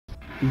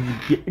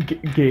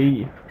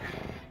Gay.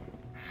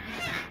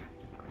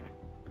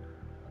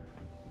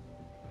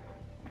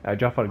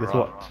 Jafar, guess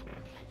what?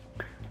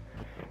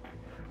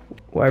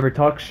 Whoever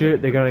talks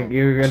shit,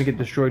 you're gonna get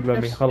destroyed by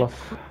me. خلاص.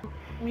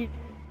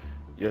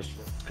 Yes.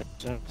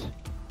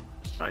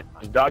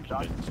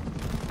 Documents.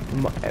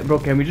 Bro,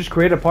 can we just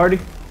create a party?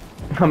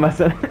 I'm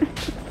messing.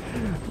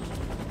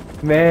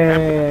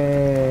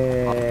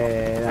 Man,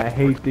 I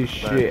hate this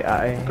shit.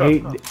 I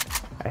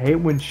hate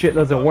when shit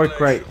doesn't work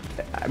right.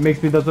 It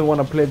makes me doesn't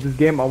want to play this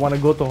game. I want to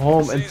go to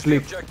home and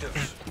sleep.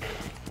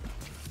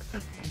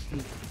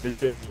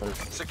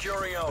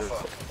 Securing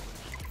Alpha.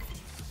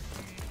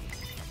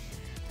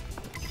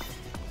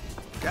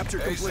 Capture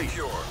complete.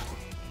 Secure.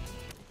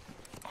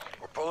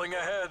 We're pulling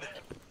ahead.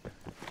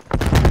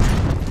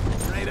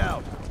 Grenade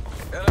out.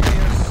 Enemy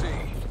SC.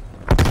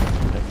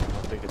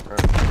 I'll take it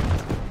first.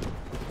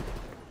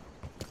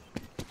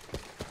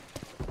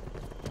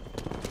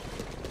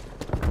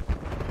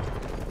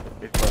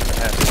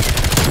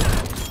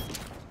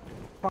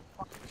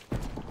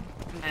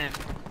 Man,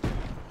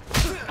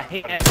 I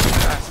hate it.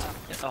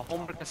 It's a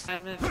homework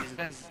assignment. Is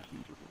this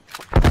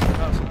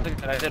something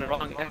that I did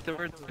wrong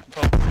afterwards?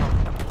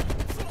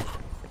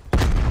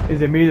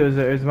 Is it me?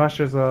 Is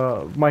Master's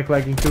mic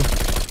lagging too?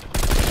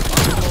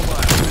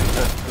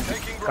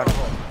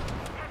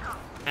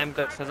 I'm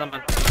good, says I'm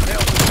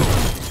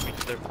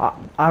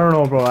I don't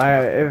know, bro.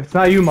 If it's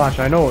not you, Mash,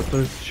 I know. It's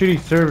those shitty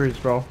servers,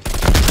 bro.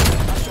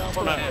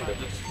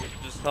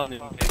 Just tell me.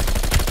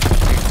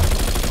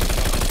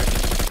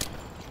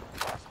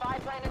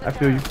 I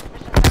feel you.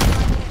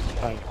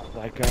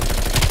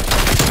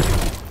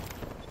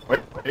 Wait.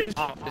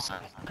 Oh, this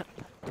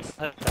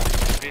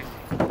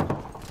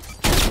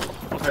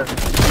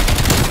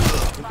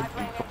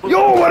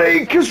Yo, what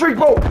a kill streak,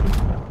 bro!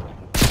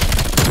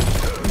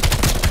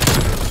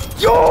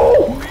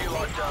 Yo!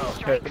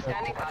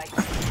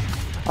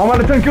 I'm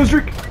on a 10 kill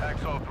streak.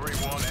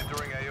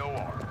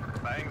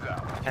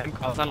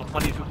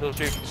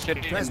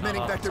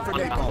 Transmitting vector for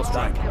napalm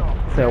strike.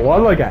 Say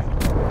what, look at?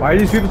 Why are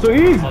these people so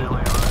easy?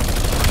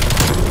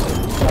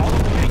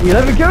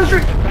 11 kill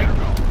streak.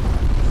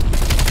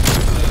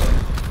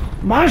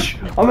 Mash,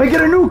 I'm gonna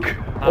get a nuke.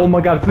 Oh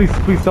my god, please,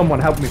 someone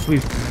help me,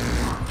 please.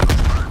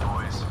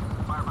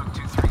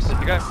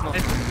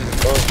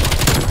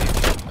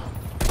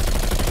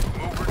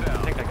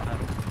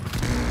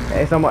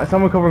 Hey,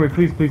 someone cover me,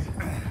 please.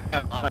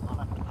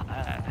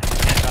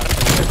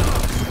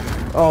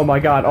 Oh my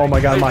god,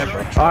 Mash.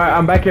 Alright,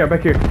 I'm back here.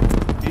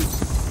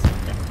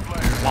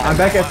 I'm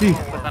back at sea.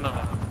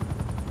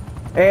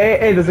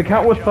 Hey, does it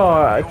count with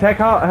tech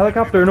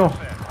helicopter or no?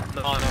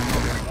 No.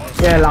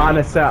 Yeah,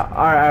 Lana set.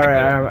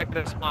 Alright.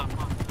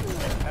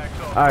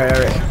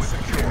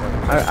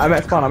 I'm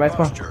at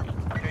spawn.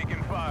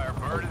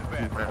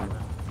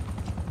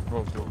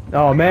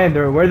 Oh man,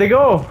 where'd they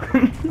go?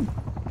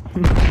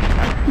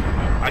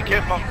 I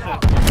can't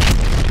fuck.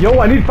 Yo,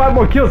 I need 5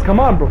 more kills. Come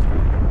on, bro.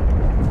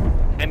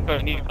 I'm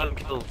gonna need 1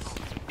 kills.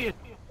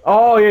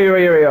 Oh yeah,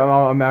 you're right.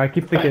 Oh man, I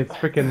keep thinking it's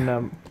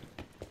freaking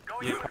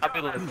You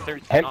probably like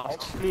 13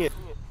 off.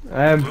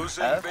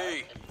 Losing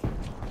B.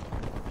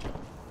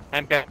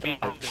 I'm back B.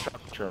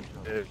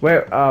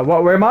 Where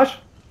where Mash?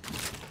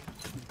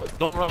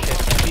 Don't run.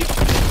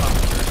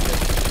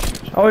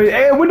 Oh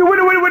hey,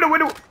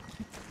 window.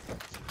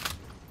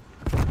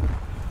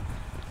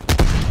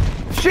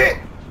 Shit!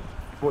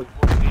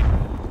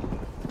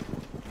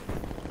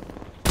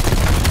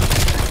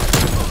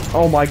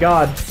 Oh my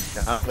god.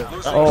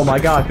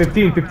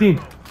 15.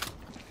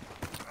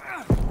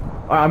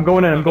 Alright, I'm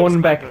going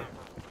in back.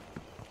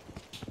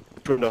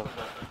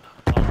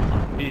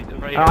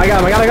 I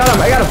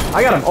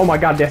got him. Oh my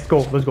god, let's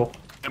go.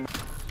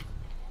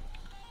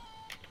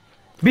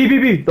 B,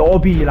 the all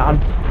B,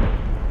 man.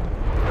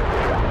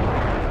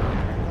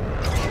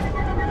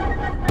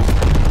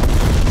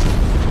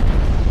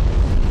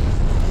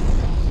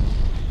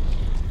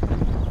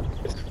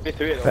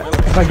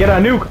 If I get a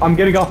nuke, I'm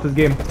getting off this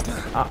game.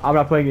 I'm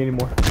not playing it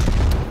anymore.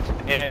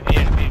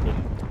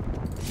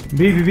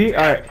 B,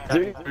 alright.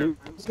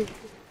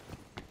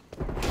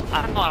 I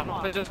don't know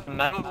if it's just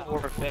metal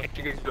or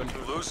factory.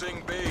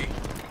 Losing B.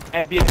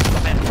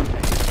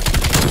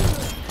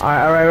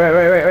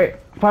 Alright, wait.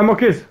 5 more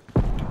kills.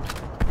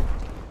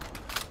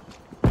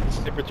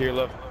 Skipper to your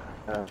left.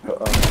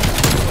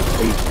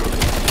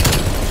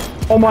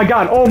 Oh my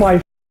god,